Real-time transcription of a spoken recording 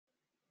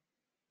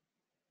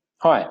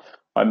Hi,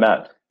 I'm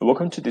Matt, and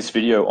welcome to this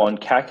video on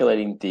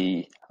calculating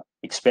the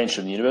expansion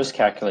of the universe,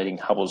 calculating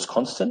Hubble's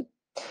constant,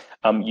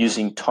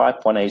 using type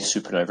 1a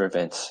supernova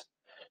events.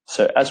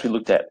 So as we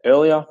looked at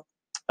earlier,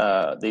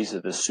 these are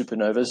the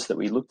supernovas that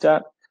we looked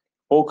at,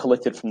 all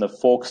collected from the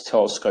Forks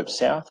Telescope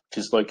South, which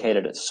is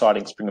located at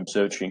Siding Spring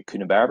Observatory in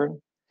Coonabarabran.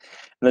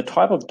 And the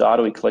type of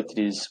data we collected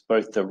is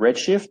both the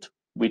redshift,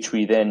 which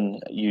we then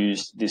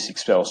used this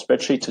Excel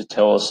spreadsheet to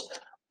tell us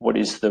what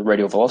is the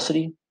radial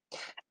velocity,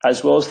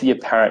 as well as the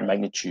apparent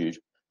magnitude.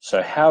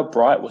 So how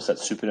bright was that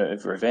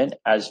supernova event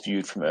as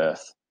viewed from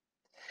Earth?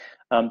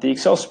 The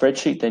Excel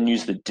spreadsheet then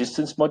used the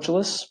distance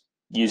modulus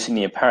using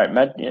the apparent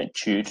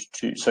magnitude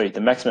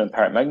the maximum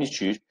apparent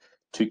magnitude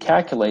to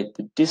calculate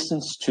the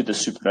distance to the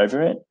supernova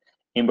event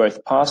in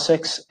both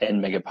parsecs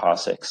and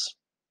megaparsecs.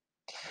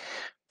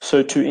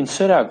 So to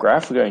insert our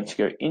graph, we're going to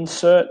go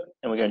Insert,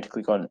 and we're going to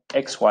click on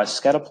XY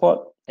scatter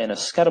plot, and a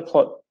scatter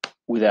plot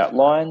without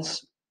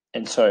lines.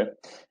 And so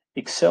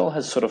Excel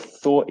has sort of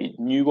thought it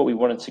knew what we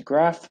wanted to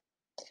graph,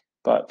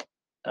 but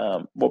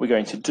what we're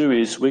going to do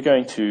is we're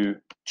going to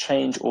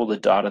change all the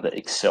data that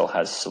Excel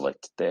has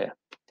selected there.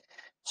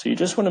 So you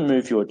just want to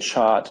move your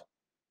chart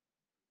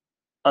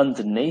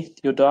underneath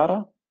your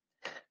data,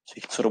 so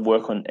you can sort of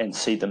work on and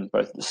see them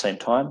both at the same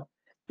time.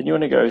 Then you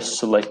want to go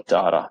Select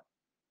Data.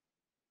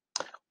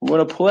 We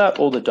want to pull out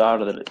all the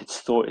data that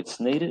it's thought it's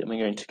needed, and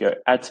we're going to go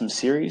Add Some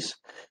Series.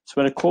 So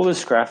we're going to call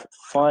this graph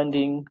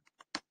Finding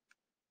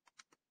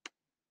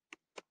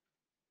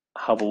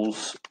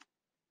Hubble's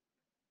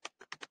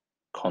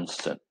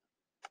constant.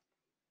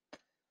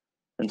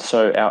 And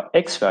so our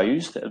X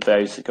values, the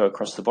values that go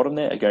across the bottom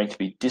there, are going to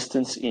be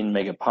distance in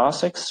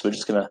megaparsecs. So we're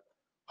just going to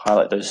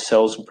highlight those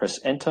cells and press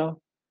Enter.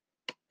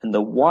 And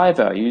the Y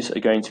values are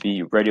going to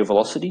be radial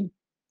velocity,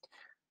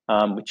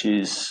 which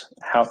is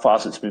how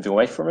fast it's moving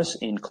away from us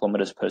in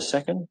kilometers per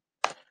second.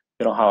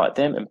 We're going to highlight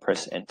them and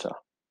press Enter.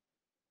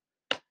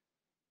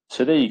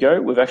 So there you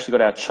go. We've actually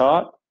got our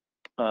chart,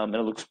 and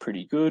it looks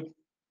pretty good.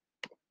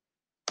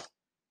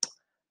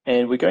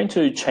 And we're going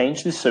to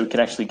change this so we can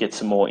actually get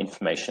some more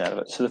information out of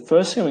it. So the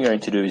first thing we're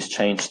going to do is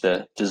change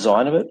the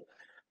design of it.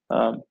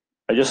 I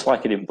just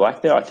like it in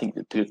black there. I think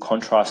that the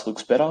contrast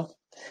looks better.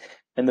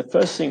 And the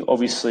first thing,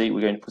 obviously,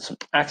 we're going to put some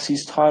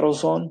axes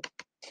titles on.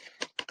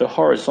 The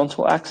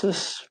horizontal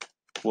axis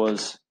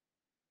was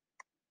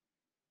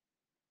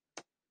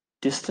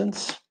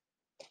distance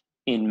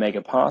in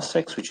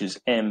megaparsecs, which is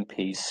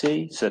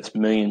MPC, so that's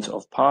millions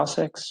of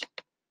parsecs.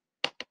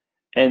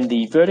 And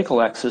the vertical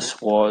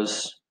axis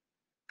was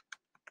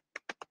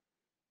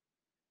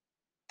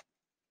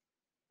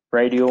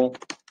radial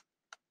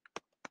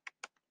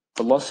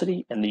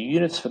velocity, and the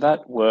units for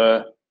that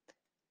were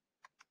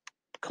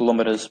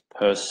kilometers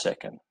per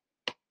second.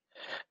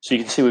 So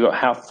you can see we've got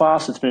how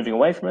fast it's moving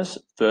away from us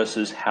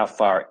versus how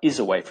far it is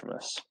away from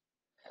us.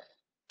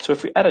 So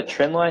if we add a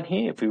trend line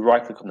here, if we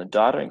right click on the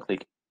data and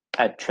click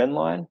Add Trend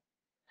Line,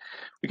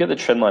 we get the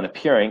trend line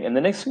appearing, and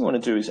the next thing we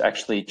want to do is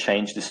actually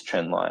change this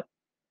trend line.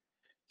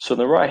 So on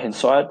the right hand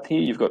side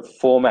here, you've got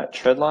Format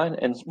Trend Line,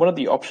 and one of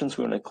the options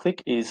we want to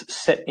click is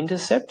Set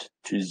Intercept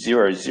to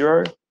 0,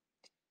 0.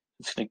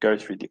 It's going to go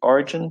through the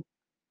origin.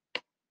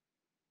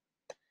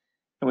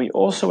 And we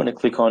also want to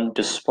click on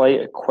Display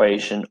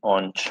Equation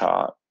on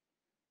Chart.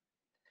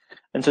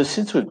 And so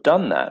since we've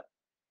done that,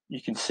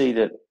 you can see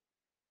that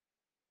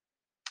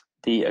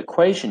the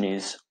equation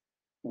is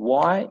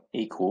y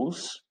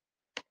equals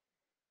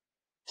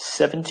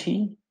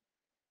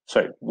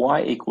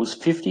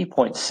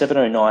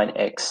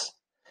 50.709x.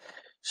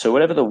 So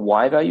whatever the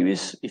y value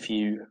is,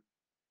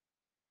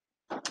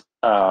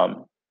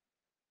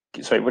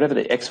 whatever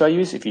the x value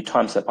is, if you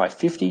times that by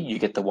 50, you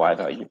get the y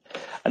value.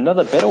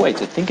 Another better way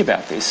to think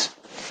about this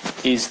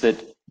is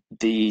that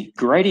the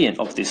gradient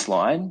of this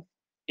line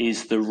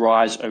is the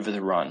rise over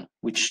the run,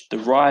 which the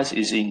rise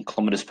is in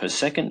kilometers per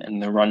second and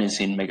the run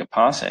is in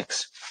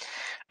megaparsecs.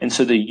 And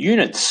so the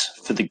units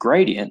for the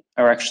gradient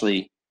are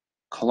actually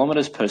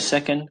kilometers per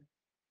second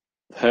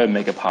per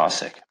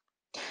megaparsec.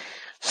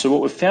 So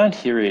what we've found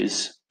here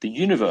is the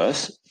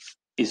universe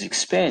is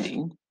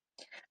expanding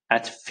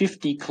at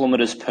 50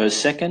 kilometers per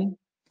second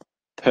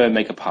per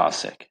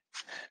megaparsec.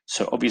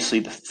 So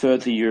obviously the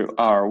further you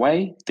are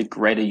away, the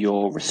greater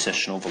your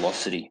recessional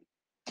velocity.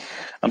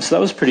 So that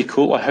was pretty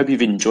cool. I hope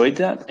you've enjoyed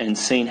that and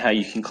seen how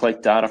you can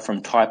collect data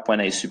from type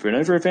 1a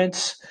supernova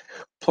events,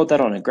 plot that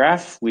on a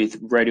graph with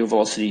radial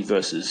velocity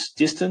versus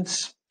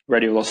distance,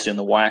 radial velocity on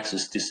the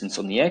y-axis, distance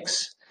on the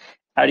x,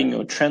 adding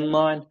your trend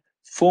line,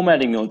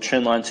 formatting your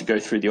trend line to go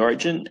through the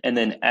origin, and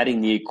then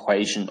adding the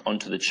equation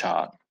onto the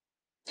chart.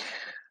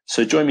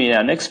 So join me in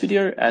our next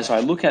video as I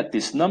look at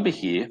this number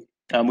here,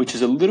 which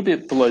is a little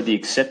bit below the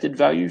accepted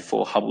value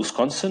for Hubble's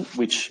constant,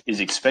 which is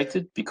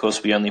expected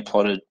because we only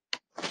plotted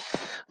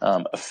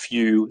a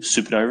few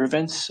supernova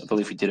events. I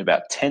believe we did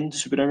about 10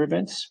 supernova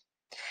events.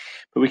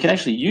 But we can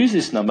actually use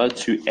this number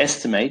to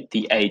estimate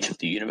the age of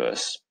the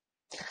universe.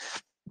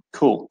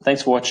 Cool.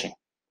 Thanks for watching.